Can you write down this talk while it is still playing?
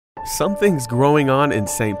Something's growing on in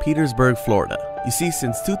St. Petersburg, Florida. You see,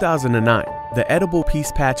 since 2009, the Edible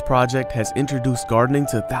Peace Patch Project has introduced gardening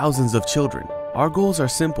to thousands of children. Our goals are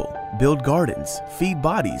simple: build gardens, feed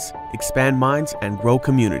bodies, expand minds, and grow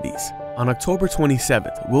communities. On October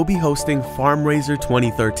 27th, we'll be hosting Farm Raiser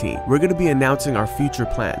 2013. We're going to be announcing our future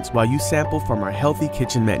plans while you sample from our healthy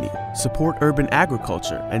kitchen menu, support urban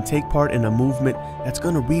agriculture, and take part in a movement that's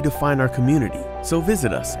going to redefine our community. So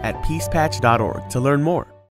visit us at peacepatch.org to learn more.